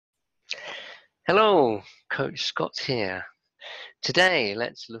Hello, Coach Scott here. Today,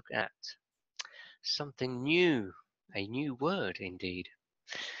 let's look at something new, a new word indeed.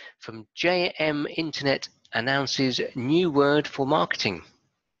 From JM Internet announces new word for marketing,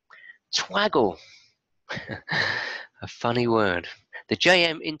 Twaggle. A funny word. The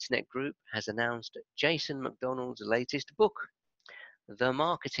JM Internet Group has announced Jason McDonald's latest book, The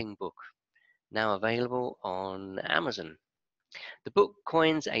Marketing Book, now available on Amazon. The book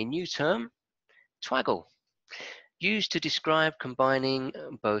coins a new term, Twaggle, used to describe combining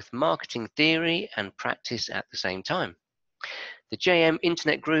both marketing theory and practice at the same time. The JM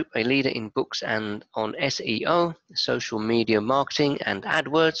Internet Group, a leader in books and on SEO, social media marketing, and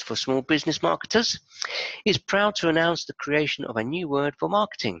AdWords for small business marketers, is proud to announce the creation of a new word for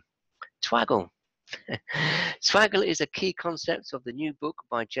marketing, Twaggle. Twaggle is a key concept of the new book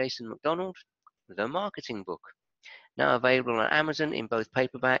by Jason McDonald, The Marketing Book, now available on Amazon in both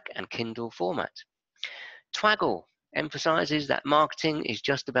paperback and Kindle format. Twaggle emphasizes that marketing is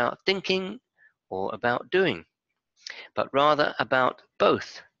just about thinking or about doing, but rather about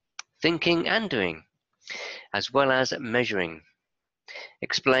both thinking and doing, as well as measuring.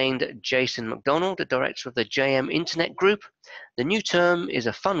 Explained Jason McDonald, the director of the JM Internet Group, the new term is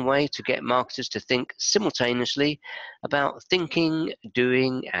a fun way to get marketers to think simultaneously about thinking,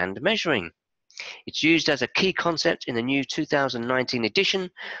 doing, and measuring. It's used as a key concept in the new 2019 edition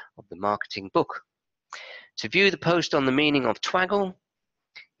of the Marketing Book. To view the post on the meaning of Twaggle,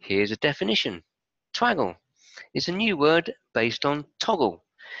 here's a definition. Twaggle is a new word based on toggle,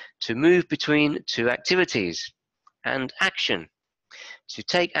 to move between two activities, and action, to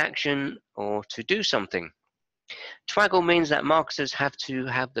take action or to do something. Twaggle means that marketers have to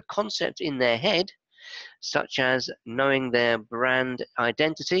have the concept in their head, such as knowing their brand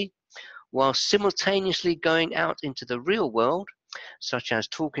identity, while simultaneously going out into the real world, such as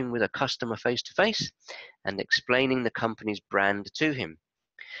talking with a customer face-to-face and explaining the company's brand to him.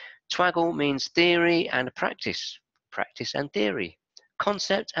 Twaggle means theory and practice, practice and theory,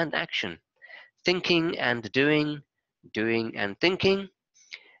 concept and action, thinking and doing, doing and thinking,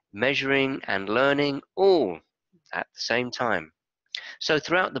 measuring and learning, all at the same time. So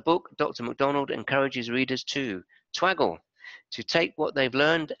throughout the book, Dr. McDonald encourages readers to twaggle, to take what they've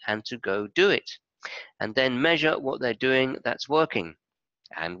learned and to go do it, and then measure what they're doing that's working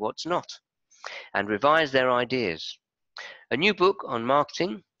and what's not, and revise their ideas. A new book on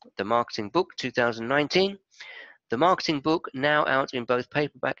marketing, The Marketing Book 2019. The Marketing Book, now out in both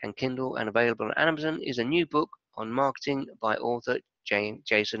paperback and Kindle and available on Amazon, is a new book on marketing by author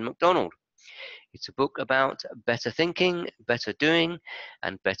Jason McDonald. It's a book about better thinking, better doing,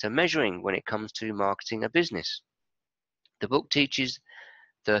 and better measuring when it comes to marketing a business. The book teaches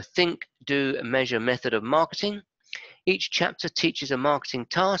the think, do, measure method of marketing. Each chapter teaches a marketing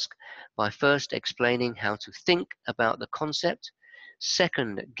task by first explaining how to think about the concept,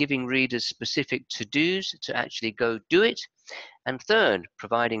 second, giving readers specific to-dos to actually go do it, and third,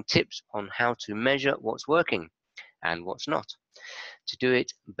 providing tips on how to measure what's working and what's not, to do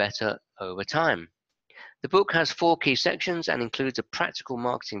it better over time. The book has 4 key sections and includes a practical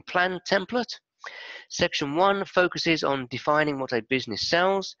marketing plan template. Section 1 focuses on defining what a business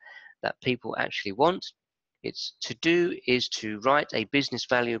sells that people actually want. Its to-do is to write a business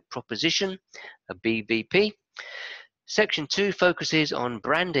value proposition, a BVP. Section 2 focuses on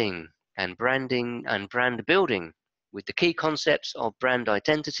branding and brand building, with the key concepts of brand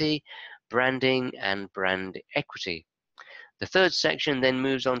identity, branding, and brand equity. The third section then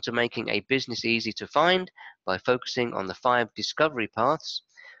moves on to making a business easy to find by focusing on the 5 discovery paths: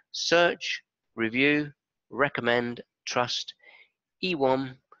 search, review, recommend, trust,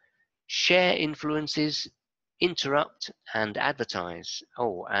 EWOM, share influences, interrupt, and advertise,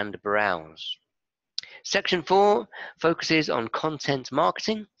 and browse. Section 4 focuses on content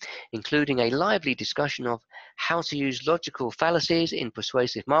marketing, including a lively discussion of how to use logical fallacies in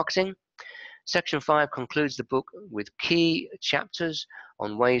persuasive marketing. Section 5 concludes the book with key chapters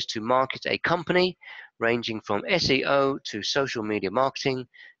on ways to market a company, ranging from SEO to social media marketing,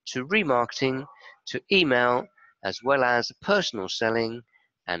 to remarketing, to email, as well as personal selling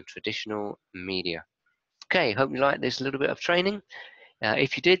and traditional media. Okay, hope you liked this little bit of training.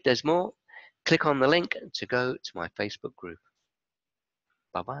 If you did, there's more. Click on the link to go to my Facebook group.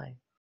 Bye-bye.